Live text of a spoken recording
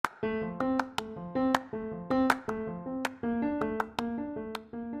Good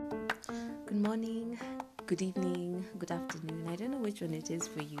morning, good evening, good afternoon. I don't know which one it is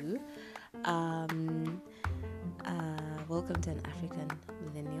for you. Welcome to An African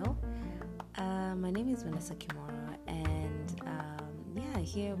Millennial. My name is Vanessa Kimora, and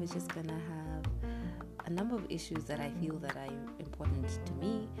here we're just gonna have a number of issues that I feel that are important to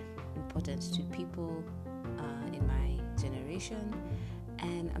me, important to people in my generation,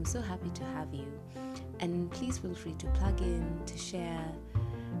 and I'm so happy to have you. And please feel free to plug in, to share,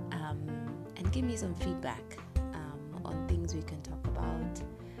 and give me some feedback on things we can talk about.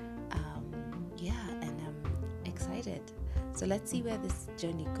 And I'm excited. So let's see where this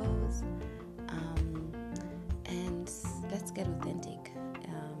journey goes, and let's get authentic.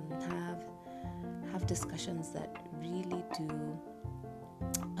 Have discussions that really do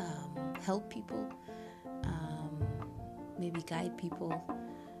help people, maybe guide people,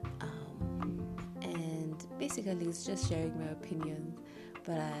 and basically it's just sharing my opinions.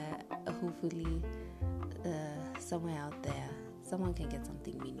 But hopefully, somewhere out there, someone can get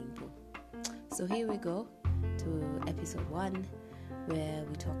something meaningful. So here we go to episode 1, where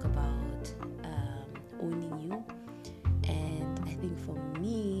we talk about owning you. And I think for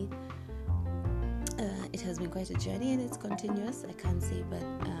me, it has been quite a journey, and it's continuous, I can't say, but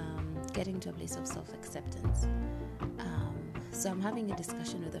getting to a place of self-acceptance. So I'm having a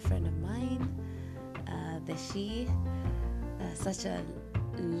discussion with a friend of mine, Dashi, such a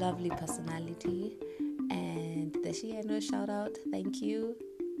lovely personality. And Dashi, I know, shout out, thank you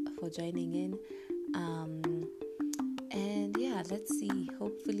for joining in. Let's see,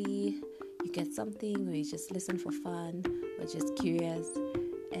 hopefully you get something, or you just listen for fun, or just curious.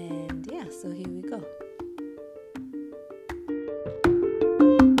 And so here we go.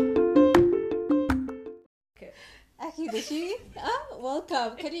 Okay. Aki Dashi,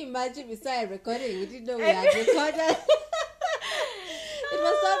 welcome. Can you imagine we started recording? We didn't know we had recorded. It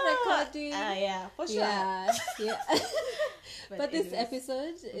was not recording. Yeah, for sure. Yeah. But this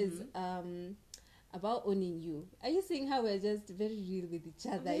episode is about owning you. Are you seeing how we're just very real with each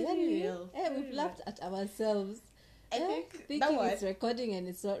other? Very real. We've laughed at ourselves. I think thinking it's recording and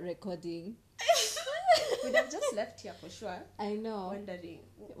it's not recording. We'd have just left here for sure. I know. Wondering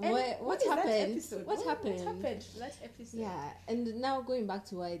what happened? What happened to that episode? Yeah, and now going back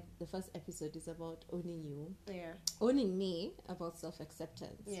to why the first episode is about owning you. Yeah. Owning me, about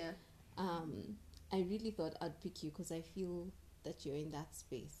self-acceptance. Yeah. I really thought I'd pick you because I feel that you're in that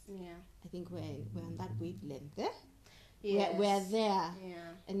space. Yeah. I think we're on that wavelength. Yes. We're there.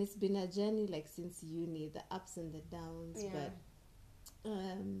 Yeah. And it's been a journey since uni, the ups and the downs. Yeah. But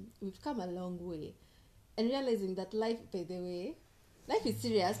we've come a long way. And realizing that life, by the way, life is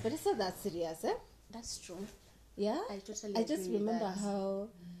serious, but it's not that serious, eh? That's true. Yeah? I totally I just agree with remember that. how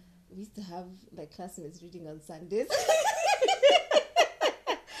we used to have classmates reading on Sundays.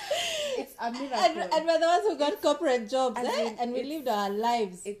 It's a miracle. And we're the ones who got corporate jobs, and we it's- lived our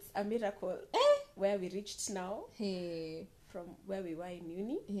lives. It's a miracle where we reached now Hey. from where we were in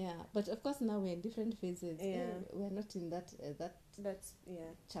uni. Yeah, but of course now we're in different phases. Yeah. We're not in that That's,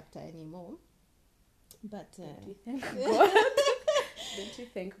 chapter anymore. But Don't we thank God? Don't we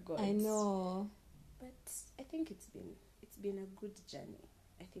thank God? I know. But I think it's been a good journey,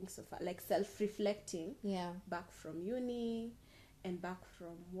 I think, so far. Like self-reflecting back from uni and back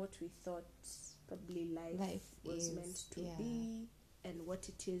from what we thought probably life was is, meant to be and what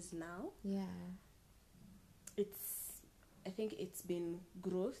it is now. Yeah. I think it's been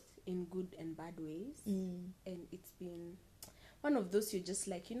growth in good and bad ways. And it's been one of those you're just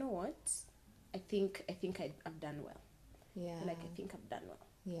like, you know what? I think I've done well. Yeah. Like, I think I've done well.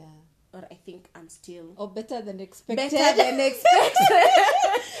 Yeah. Or I think I'm still... Or better than expected. Better than expected.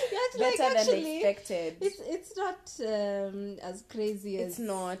 Actually, expected. It's not as crazy as... It's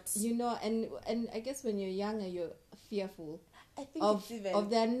not. You know, and I guess when you're younger, you're fearful I think of it's even... of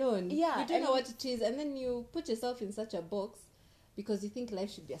the unknown. Yeah. You don't know what it is. And then you put yourself in such a box because you think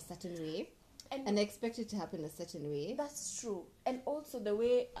life should be a certain way. And expect it to happen a certain way. That's true. And also the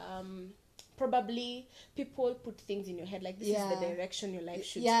way... probably people put things in your head like this is the direction your life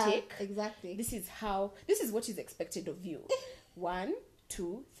should take. Exactly. This is what is expected of you. 1,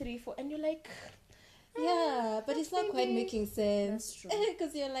 2, 3, 4, and you're like, but it's not quite making sense. That's true.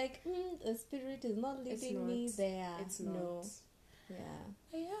 Because you're like, the spirit is not leading me there. It's not. No.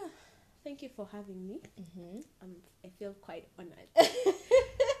 Yeah. Thank you for having me. I feel quite honored.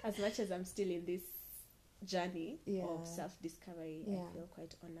 As much as I'm still in this journey of self-discovery, I feel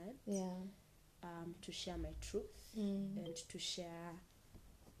quite honored. To share my truth and to share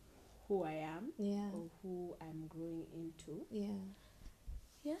who I am or who I'm growing into.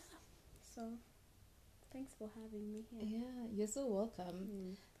 yeah. So thanks for having me here. Yeah, you're so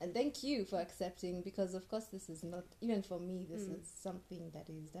welcome. And thank you for accepting, because of course this is not, even for me, this is something that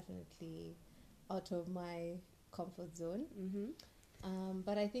is definitely out of my comfort zone.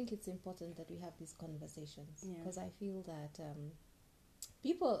 But I think it's important that we have these conversations, because I feel that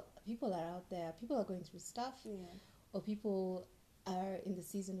people are out there, people are going through stuff, or people are in the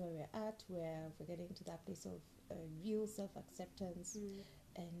season where we're at, where we're getting to that place of real self-acceptance,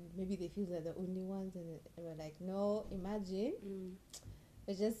 and maybe they feel they're the only ones, and we're like, no, imagine,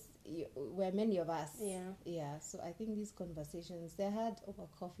 we're many of us. So I think these conversations, they're had over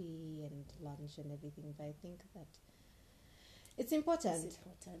coffee and lunch and everything, but I think that it's important.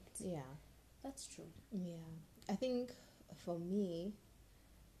 Yeah, that's true. I think for me,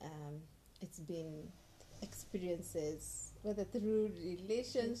 it's been experiences, whether through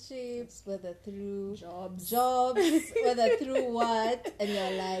relationships, whether through jobs, whether through what, and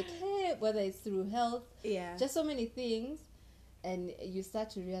you're like, hey, whether it's through health, just so many things, and you start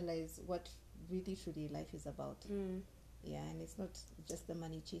to realize what really truly life is about. And it's not just the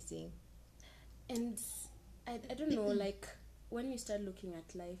money chasing. And I don't know, like when you start looking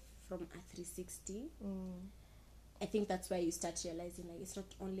at life from a 360, I think that's why you start realizing, like, it's not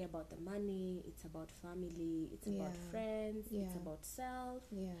only about the money, it's about family, it's about friends, it's about self.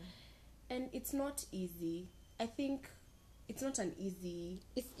 And it's not easy. I think it's not an easy...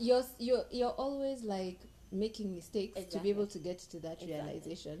 You're always, like, making mistakes to be able to get to that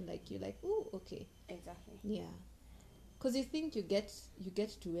realization. Like, you're like, oh, okay. Exactly. Yeah. Because you think you get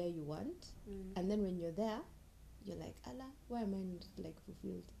to where you want, and then when you're there, you're like, Allah, why am I not, like,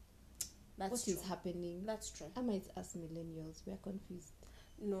 fulfilled? What is happening? That's true. I might ask millennials. We're confused.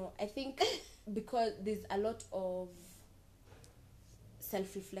 No, I think because there's a lot of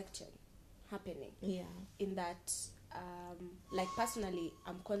self-reflection happening. In that, like personally,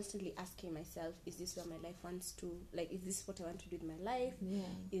 I'm constantly asking myself, is this where my life wants to, like, is this what I want to do in my life?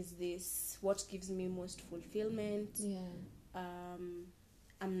 Is this what gives me most fulfillment?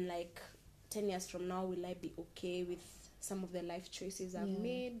 I'm like, 10 years from now, will I be okay with some of the life choices I've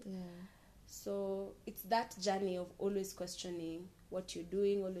made? So it's that journey of always questioning what you're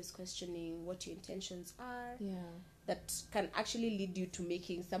doing, always questioning what your intentions are, that can actually lead you to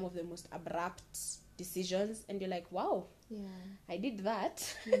making some of the most abrupt decisions, and you're like, wow, I did that.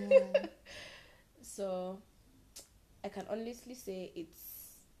 So I can honestly say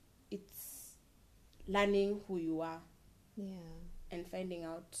it's learning who you are, and finding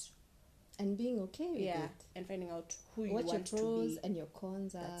out, and being okay with it, and finding out who you what want to be, your pros and your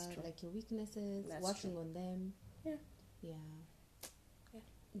cons are, like your weaknesses, working on them.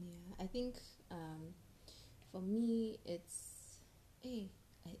 I think for me it's you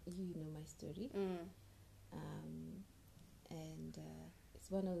know my story, and it's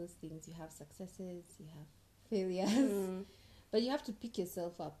one of those things. You have successes, you have failures, but you have to pick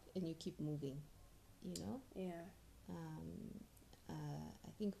yourself up and you keep moving, you know.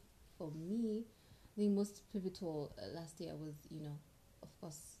 I think for me, the most pivotal last year was, you know, of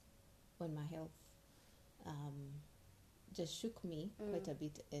course, when my health just shook me quite a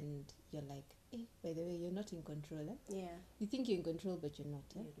bit, and you're like, hey, by the way, you're not in control. You think you're in control, but you're not.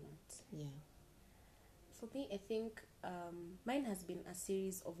 You're not. For me, I think mine has been a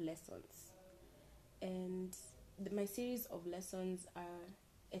series of lessons, and my series of lessons are,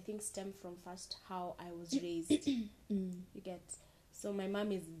 I think, stem from first how I was raised. You get. So my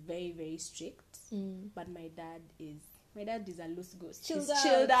mom is very, very strict, but my dad is a loose ghost. He's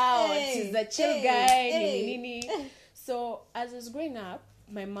chilled out. Hey, he's a chill guy. So as I was growing up,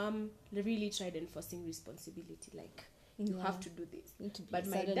 my mom really tried enforcing responsibility. Like, you have to do this. But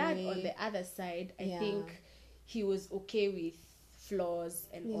my dad, on the other side, I think he was okay with flaws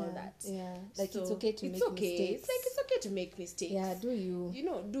and all that. Like, so it's okay to make mistakes. It's like, it's okay to make mistakes. Do you. You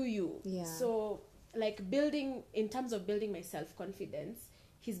know, do you. So, like, in terms of building my self-confidence,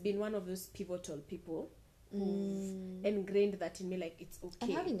 he's been one of those pivotal people who ingrained that in me, like, it's okay.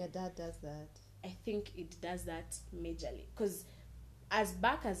 And having a dad does that. I think it does that majorly. Because as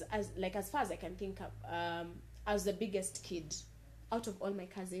far as I can think of, I was the biggest kid out of all my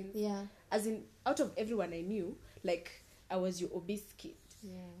cousins. As in, out of everyone I knew, like, I was your obese kid.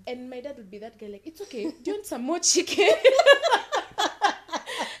 And my dad would be that guy, like, it's okay, do you want some more chicken?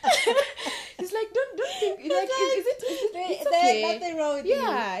 He's like, don't think, like, it's okay. There's nothing wrong with you.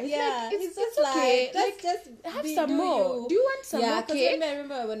 It's okay. Just have some more. Do you want some more cake? I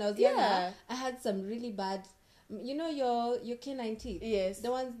remember when I was younger, I had some really bad, you know, your canine teeth. Yes. The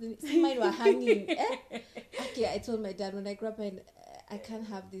ones, mine were hanging. Okay, I told my dad when I grew up, I can't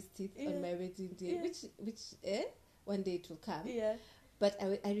have these teeth on my wedding day. Which one day it will come. But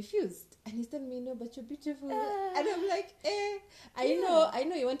I refused. And he's telling me, no, but you're beautiful. And I'm like, I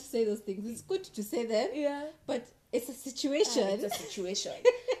know you want to say those things. It's good to say them. Yeah. But it's a situation. It's a situation.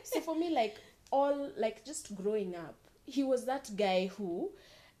 So for me, like, just growing up, he was that guy who,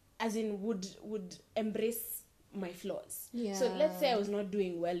 as in, would embrace my flaws. Yeah. So let's say I was not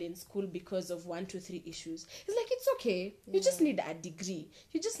doing well in school because of 1, 2, 3 issues. He's like, it's okay. Yeah. You just need a degree.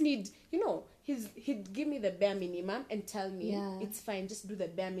 You just need, he'd give me the bare minimum and tell me, it's fine, just do the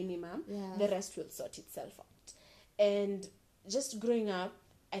bare minimum. Yeah. The rest will sort itself out. And just growing up,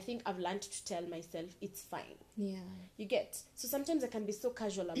 I think I've learned to tell myself it's fine. Yeah. You get? So sometimes I can be so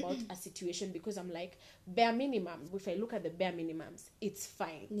casual about a situation because I'm like, bare minimum. If I look at the bare minimums, it's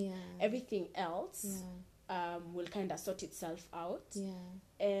fine. Yeah. Everything else will kind of sort itself out. Yeah.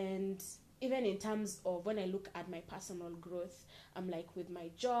 And even in terms of when I look at my personal growth, I'm like, with my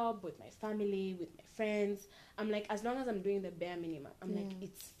job, with my family, with my friends, I'm like, as long as I'm doing the bare minimum, I'm like,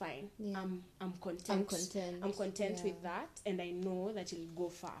 it's fine. Yeah. I'm content. I'm content with that, and I know that it'll go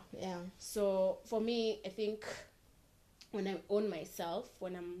far. Yeah. So for me, I think when I own myself,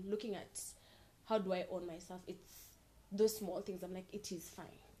 when I'm looking at how do I own myself, it's those small things. I'm like, it is fine.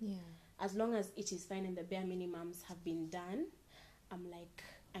 Yeah. As long as it is fine and the bare minimums have been done, I'm like,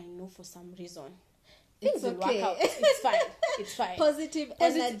 I know for some reason things will work out. It's fine. It's fine. Positive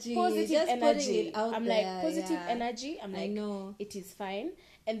energy. Positive energy. It out I'm there, like, positive energy. I'm like, I know. it is fine.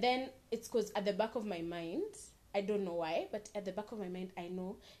 And then it's because at the back of my mind, I don't know why, but at the back of my mind, I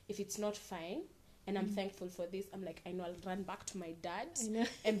know if it's not fine, and I'm thankful for this, I'm like, I know I'll run back to my dad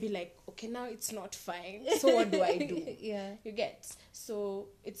and be like, okay, now it's not fine. So what do I do? Yeah. You get? So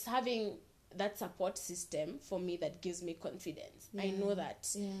it's having that support system for me that gives me confidence. I know that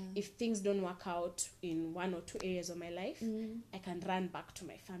if things don't work out in 1 or 2 areas of my life, I can run back to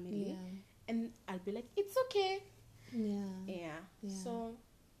my family and I'll be like, it's okay. Yeah. So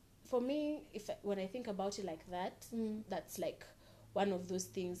for me, when I think about it like that, that's like one of those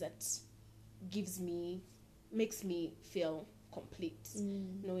things that makes me feel complete,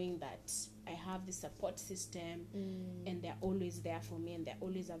 knowing that I have the support system and they're always there for me and they're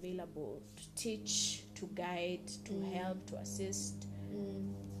always available to teach, to guide, to help, to assist.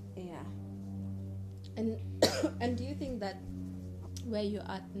 Yeah. And do you think that where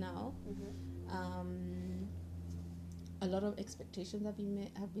you're at now, a lot of expectations have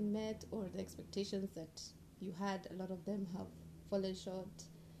been met, or the expectations that you had, a lot of them have fallen short?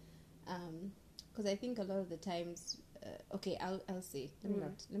 Because I think a lot of the times, I'll say,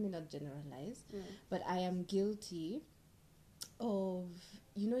 let me not generalize, but I am guilty of,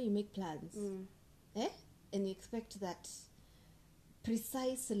 you make plans, and you expect that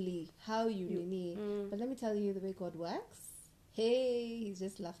precisely how you need. But let me tell you the way God works. Hey, he's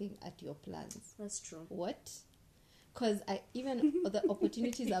just laughing at your plans. That's true. What? Because even the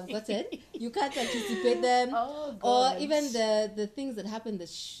opportunities I've gotten, you can't anticipate them. Oh, God. Or even the things that happen that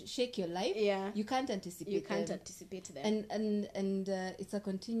shake your life, you can't anticipate them. Anticipate them. And it's a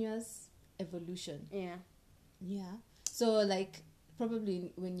continuous evolution. Yeah. So, like,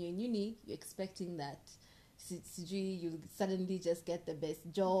 probably when you're in uni, you're expecting that you suddenly just get the best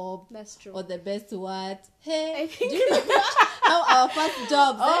job. That's true. Or the best what? Hey, do you remember how our first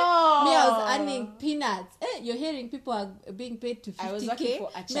jobs? Me, I was earning peanuts. You're hearing people are being paid to 50K. I was working for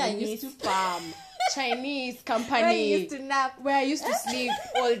a Chinese farm, Chinese company. Where I used to nap. Where I used to sleep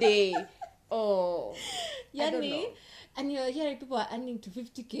all day. Oh, I don't know. And you're hearing people are earning to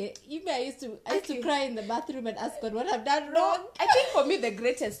 50K. Even I used to cry in the bathroom and ask God what I've done wrong. I think for me the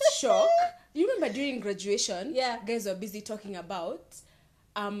greatest shock. You remember during graduation, guys were busy talking about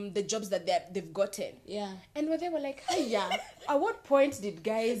the jobs that they've gotten. Yeah. And when they were like, hiya, at what point did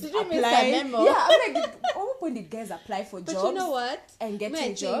guys apply? Memo? Yeah, I'm like, at what point did guys apply for jobs? But you know what? And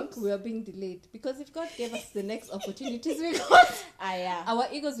getting jobs? We are being delayed. Because if God gave us the next opportunities we got, our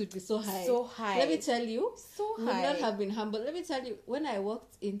egos would be so high. So high. Let me tell you. So high. We would not have been humble. Let me tell you, when I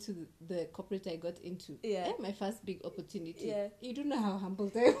walked into the corporate I got into, my first big opportunity, you don't know how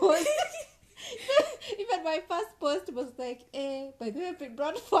humbled I was. Even my first post was like, by the way, I've been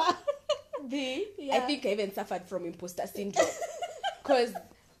brought far. I think I even suffered from imposter syndrome. Because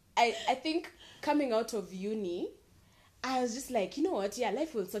I think coming out of uni, I was just like, you know what? Yeah,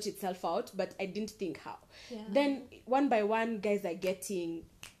 life will sort itself out, but I didn't think how. Yeah. Then, one by one, guys are getting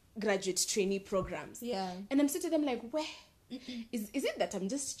graduate trainee programs. Yeah. And I'm sitting them like, where? Is it that I'm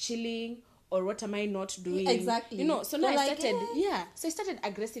just chilling? or what am I not doing? Exactly. You know, so now I started, so I started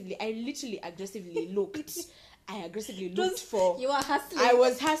aggressively. I literally aggressively looked. I aggressively looked for... You were hustling. I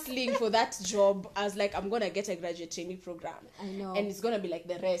was hustling for that job. I was like, I'm going to get a graduate training program. I know. And it's going to be like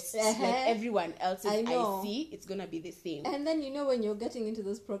the rest. Like everyone else's I see, it's going to be the same. And then, you know, when you're getting into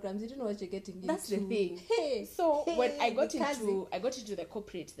those programs, you don't know what you're getting into. That's the thing. So when I got into the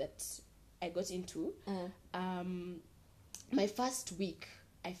corporate that I got into, my first week,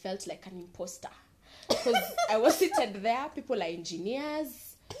 I felt like an imposter. Because I was seated there, people are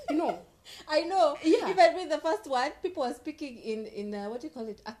engineers, you know. I know. Yeah. If I read the first one, people are speaking in what do you call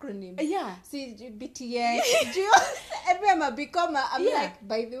it? Acronym. Yeah. See, BTS. And me, I'm a Bicoma. I'm like,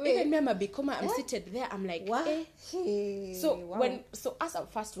 by the way. Even me, I'm a Bicoma. I'm seated there. I'm like, what? Hey. So as our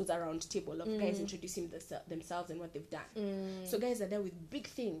first was a round table of guys introducing themselves and what they've done. So guys are there with big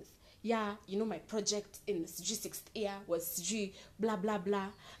things. Yeah, you know, my project in G6th year was G blah blah blah.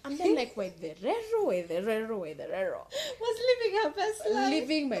 And then like why the rero. Was living her best life.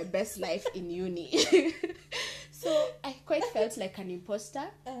 Living my best life in uni. So I quite felt like an imposter.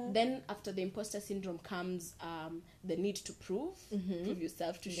 Then after the imposter syndrome comes the need to prove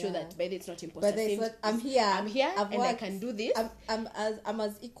yourself to show that by the it's not imposter syndrome. I'm here and worked. I can do this. I'm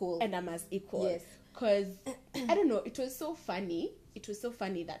as equal. And I'm as equal. Yes. Because I don't know, it was so funny. It was so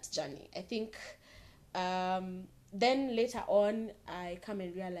funny, that journey. I think then later on, I come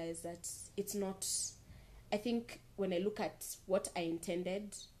and realize that it's not... I think when I look at what I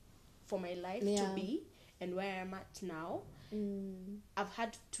intended for my life to be and where I'm at now, I've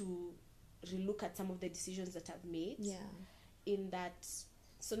had to relook at some of the decisions that I've made. Yeah. In that...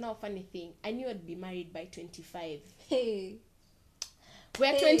 So now, funny thing, I knew I'd be married by 25. Hey.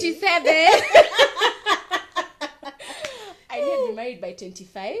 We're 27. I knew I'd be married by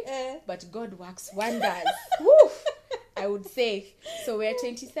 25, but God works wonders. Woof, I would say. So we're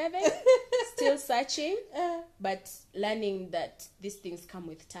 27, still searching, but learning that these things come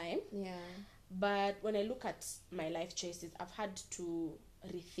with time. Yeah. But when I look at my life choices, I've had to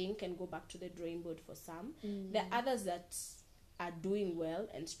rethink and go back to the drawing board for some. There are others that are doing well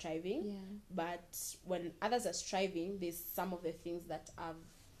and striving, but when others are striving, there's some of the things that I've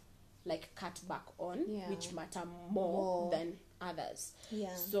like cut back on, which matter more than others.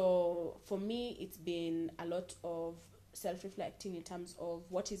 So for me, it's been a lot of self-reflecting in terms of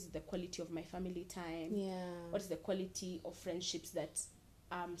what is the quality of my family time, what is the quality of friendships that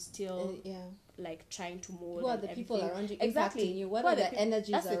I'm still like trying to mold. Who are the people around you exactly impacting you? What are the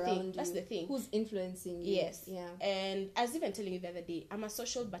energies around you? That's the thing. Who's influencing you? Yes. And I was even telling you the other day, I'm a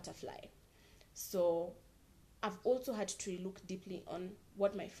social butterfly, so I've also had to look deeply on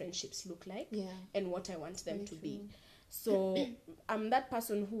what my friendships look like and what I want them to be. So I'm that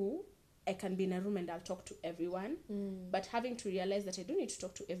person who I can be in a room and I'll talk to everyone, but having to realize that I don't need to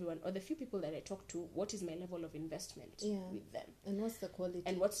talk to everyone, or the few people that I talk to, what is my level of investment with them? And what's the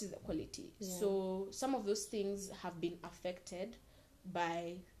quality? So some of those things have been affected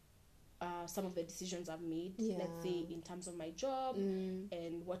by some of the decisions I've made, let's say in terms of my job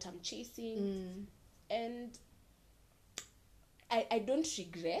and what I'm chasing. And I don't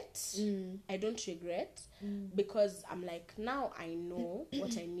regret. I don't regret because I'm like, now I know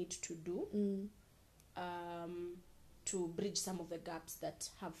what I need to do to bridge some of the gaps that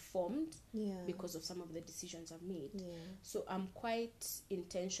have formed because of some of the decisions I've made. So I'm quite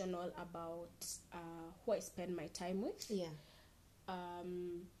intentional about who I spend my time with.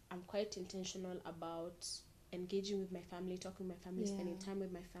 I'm quite intentional about engaging with my family, talking with my family, spending time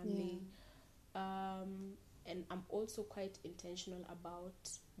with my family. And I'm also quite intentional about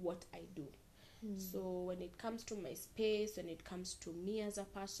what I do. So when it comes to my space, when it comes to me as a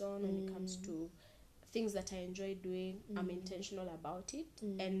person, when it comes to things that I enjoy doing, I'm intentional about it.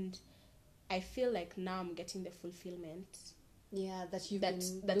 And I feel like now I'm getting the fulfillment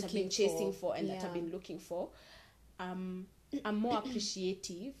that I've been chasing for and that I've been looking for. I'm more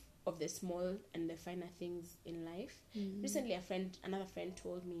appreciative of the small and the finer things in life. Recently, another friend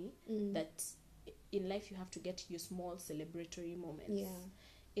told me that in life you have to get your small celebratory moments.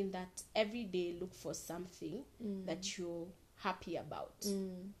 In that every day look for something that you're happy about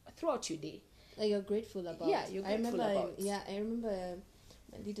throughout your day. Like you're grateful about. You're grateful about. I remember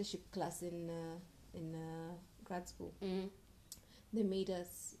my leadership class in grad school. They made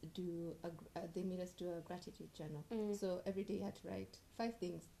us do a gratitude journal. So every day you had to write 5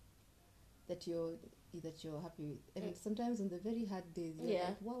 things that you're happy with. And sometimes on the very hard days, you're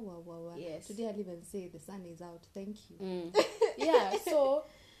like, wow. Yes. Today I'll even say the sun is out. Thank you. So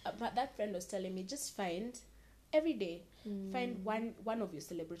but that friend was telling me, just find every day, find one of your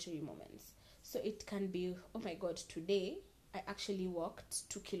celebratory moments. So it can be, oh my God, today I actually walked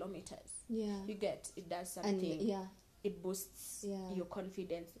 2 kilometers. Yeah. You get, it does something. And, yeah. It boosts your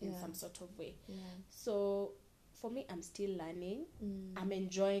confidence in some sort of way. Yeah. So for me, I'm still learning. I'm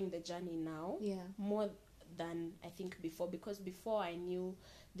enjoying the journey now. Yeah. More than I think before, because before I knew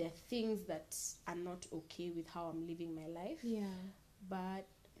there are things that are not okay with how I'm living my life. Yeah. But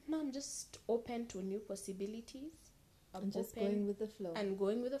now I'm just open to new possibilities. I'm just going with the flow. And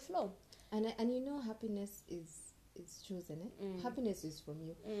going with the flow. And you know, happiness is chosen. Happiness is from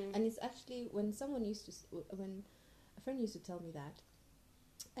you. And it's actually, when a friend used to tell me that,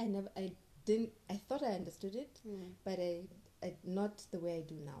 I thought I understood it, but I not the way I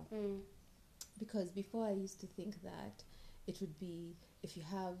do now. Because before I used to think that it would be if you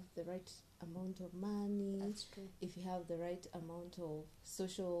have the right amount of money, That's true. if you have the right amount of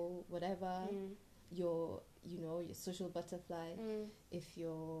social whatever, your social butterfly, if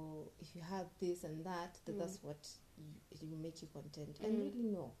you have this and that, that's what you make you content. And really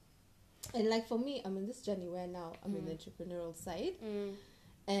no. And like for me, I'm in this journey where now I'm in the entrepreneurial side,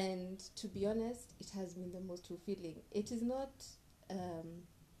 and to be honest, it has been the most fulfilling. It is not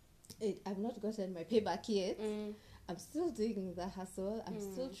I've not gotten my payback yet. I'm still doing the hustle. I'm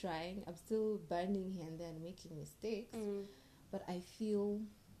still trying. I'm still burning here and there and making mistakes. But I feel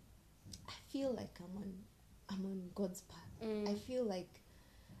like I'm on God's path. I feel like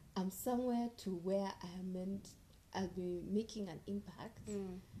I'm somewhere to where I am meant. I'll be making an impact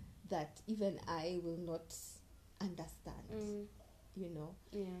that even I will not understand. You know,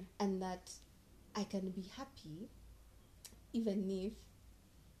 and that I can be happy even if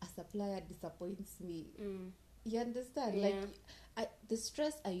a supplier disappoints me. You understand? Like the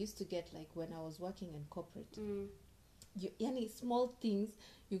stress I used to get, like when I was working in corporate, any small things,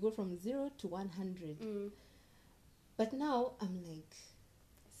 you go from 0 to 100. But now I'm like,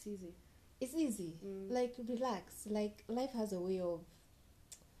 it's easy. Like, relax. Like, life has a way of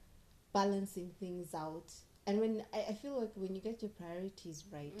balancing things out. And when I feel like when you get your priorities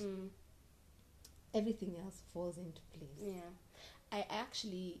right, everything else falls into place. I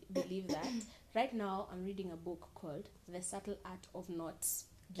actually believe that. Right now, I'm reading a book called The Subtle Art of Not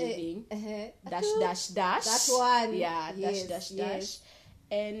Giving. Dash. That one. Yeah, dash.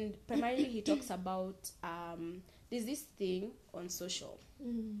 And primarily, he talks about there's this thing on social,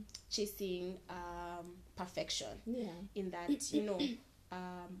 chasing perfection. In that,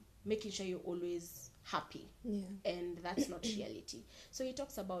 making sure you're always happy. And that's not reality. So he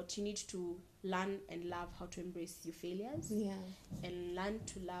talks about you need to learn and love how to embrace your failures, and learn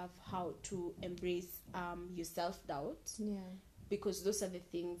to love how to embrace your self-doubt, because those are the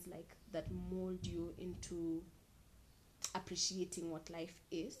things like that mold you into appreciating what life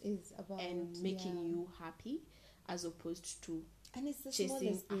is about, and making you happy, as opposed to and it's the chasing a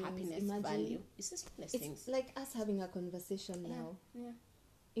things. happiness value. It's the smallest things. It's like us having a conversation now.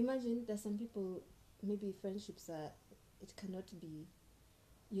 Imagine there's some people, maybe friendships it cannot be,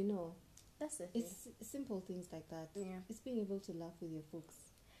 that's the thing. It's simple things like that. It's being able to laugh with your folks.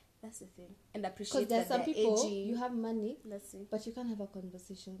 That's the thing. And appreciate that. Because there's some people, aging. you have money, but you can't have a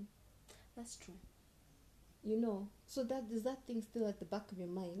conversation. That's true. So there's that thing still at the back of your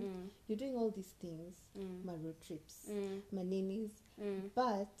mind. You're doing all these things, my road trips, my nannies,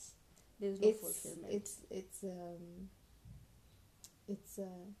 but there's no fulfillment.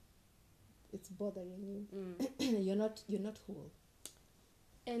 It's bothering you. You're not whole.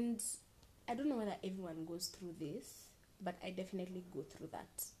 And I don't know whether everyone goes through this, but I definitely go through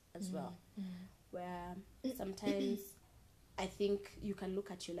that as well. Where sometimes I think you can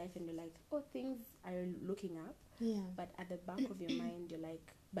look at your life and you're like, oh, things are looking up. But at the back of your mind, you're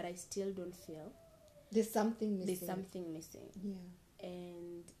like, but I still don't feel. There's something missing.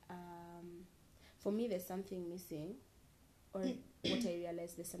 And for me, there's something missing. Or what I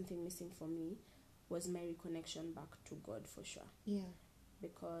realized there's something missing for me was my reconnection back to God, for sure.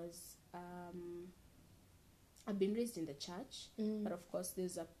 Because I've been raised in the church, but of course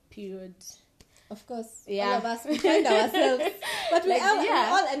there's a period. Of course, all of us, we find ourselves, but we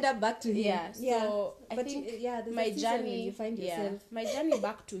all end up back to Him. So I think my journey, you find yourself. My journey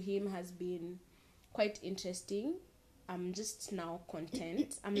back to Him has been quite interesting. I'm just now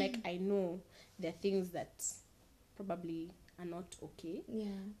content. I'm like, I know there are things that probably are not okay,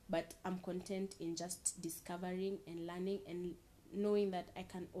 but I'm content in just discovering and learning and knowing that I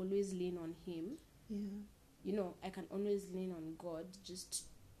can always lean on Him. I can always lean on God just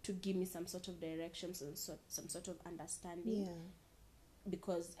to give me some sort of direction, some sort of understanding.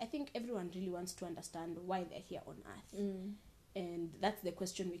 Because I think everyone really wants to understand why they're here on earth. And that's the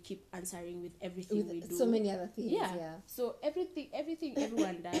question we keep answering with everything we do. So many other things. Yeah. So everything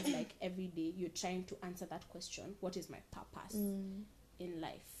everyone does, like every day, you're trying to answer that question. What is my purpose in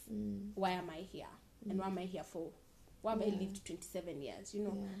life? Why am I here? And what am I here for? Why have I lived 27 years? You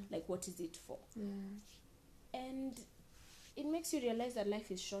know, like, what is it for? And it makes you realize that life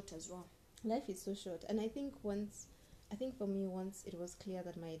is short as well. Life is so short. And I think for me, once it was clear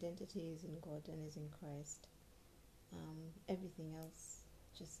that my identity is in God and is in Christ, everything else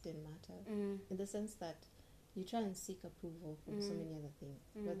just didn't matter. In the sense that you try and seek approval from so many other things,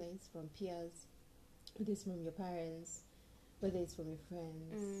 whether it's from peers, whether it's from your parents, whether it's from your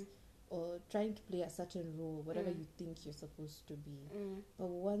friends, or trying to play a certain role, whatever you think you're supposed to be. But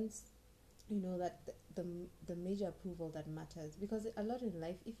once you know that the major approval that matters, because a lot in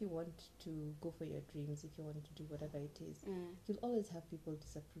life, if you want to go for your dreams, if you want to do whatever it is, you'll always have people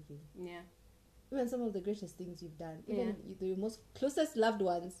disapproving. Even some of the greatest things you've done, even the most closest loved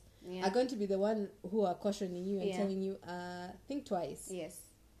ones are going to be the one who are cautioning you and telling you, think twice.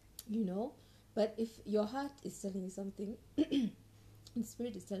 You know, but if your heart is telling you something, the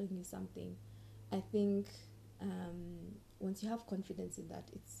spirit is telling you something, I think once you have confidence in that,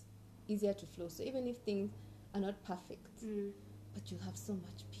 it's easier to flow. So even if things are not perfect, but you have so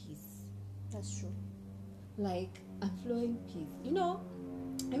much peace. That's true. Like, I'm flowing peace. You know,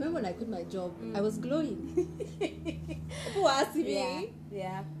 I remember when I quit my job, I was glowing. People were asking me,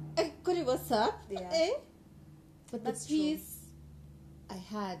 Kodi, what's up? But that's the peace I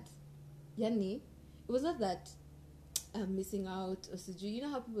had, Yani, it was not that I'm missing out or so. You know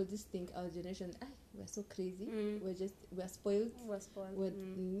how people just think our generation, we're so crazy, we're spoiled.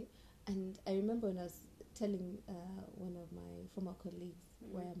 And I remember when I was telling one of my former colleagues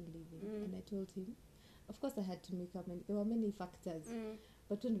where I'm living, and I told him, of course I had to make up there were many factors,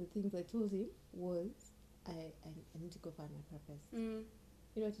 but one of the things I told him was I need to go find my purpose.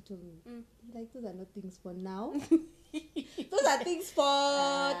 You know what he told me? Like, those are not things for now. Those are things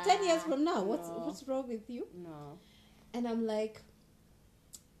for 10 years from now. What's wrong with you? No. And I'm like,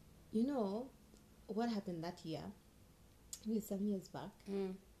 you know, what happened that year, with some years back,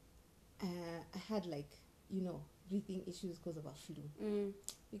 I had, like, you know, breathing issues because of a flu.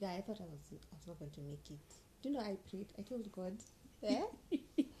 Because I thought I was not going to make it. Do you know, I prayed. I told God, I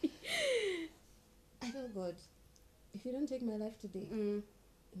told God, if you don't take my life today,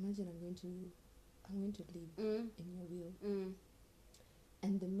 imagine I'm going to live in your will.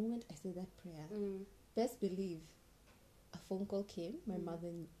 And the moment I said that prayer, best believe, a phone call came. My mother,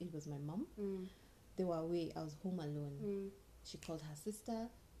 it was my mom. They were away. I was home alone. She called her sister,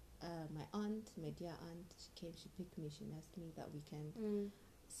 my aunt, my dear aunt. She came, she picked me, she nursed me that weekend.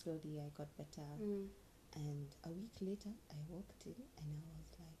 Slowly I got better. And a week later, I walked in and I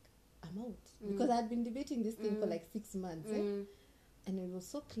was like, I'm out. Because I had been debating this thing for like 6 months. And it was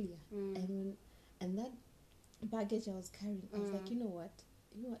so clear. And that baggage I was carrying, I was like, you know what?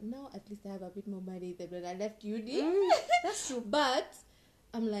 Now at least I have a bit more money than when I left uni. That's true. But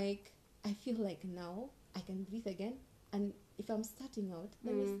I'm like, I feel like now I can breathe again. And if I'm starting out,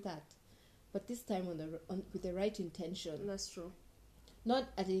 let me start. But this time with the right intention. That's true. Not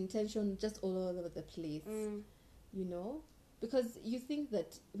at the intention just all over the place. You know? Because you think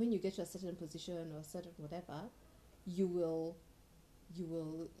that when you get to a certain position or a certain whatever, you'll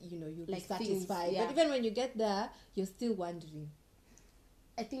like be satisfied. Things, But even when you get there, you're still wondering.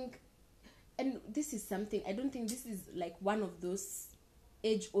 I think, and this is something, I don't think this is like one of those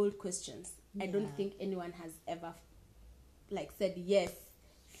age-old questions. I don't think anyone has ever like said, yes,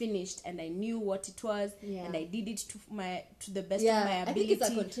 finished, and I knew what it was, and I did it to the best of my ability. I think it's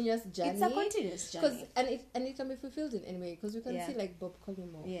a continuous journey. It's a continuous journey. And it can be fulfilled in any way, because we can see like Bob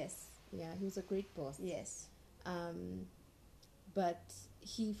Collymore. Yes. Yeah, he was a great boss. Yes. But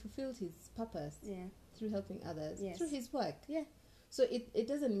he fulfilled his purpose through helping others, through his work. Yeah. So it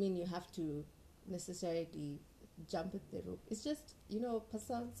doesn't mean you have to necessarily jump at the rope. It's just, you know,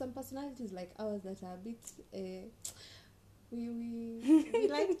 some personalities like ours that are a bit we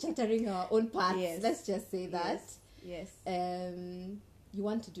like chattering our own paths. Let's just say that. Yes. You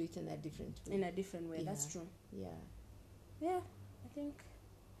want to do it in a different way. In a different way. That's true. Yeah. I think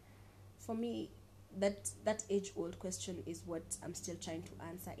for me, that age-old question is what I'm still trying to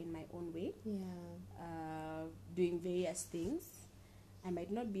answer in my own way. Doing various things. I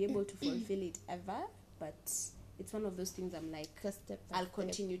might not be able to fulfill it ever, but it's one of those things I'm like, I'll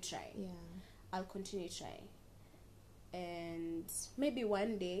continue trying. I'll continue trying. And maybe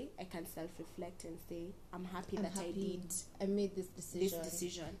one day I can self-reflect and say, I'm happy I made this decision.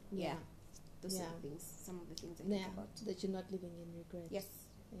 Those are the things, some of the things I think about. That you're not living in regret. Yes.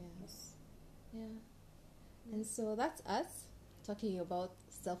 And so that's us. talking about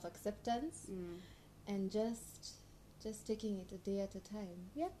self-acceptance and just taking it a day at a time.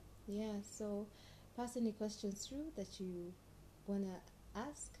 Yep. Yeah, so pass any questions through that you want to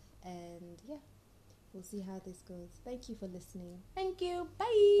ask, and yeah, we'll see how this goes. Thank you for listening. Thank you.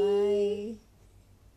 Bye. Bye.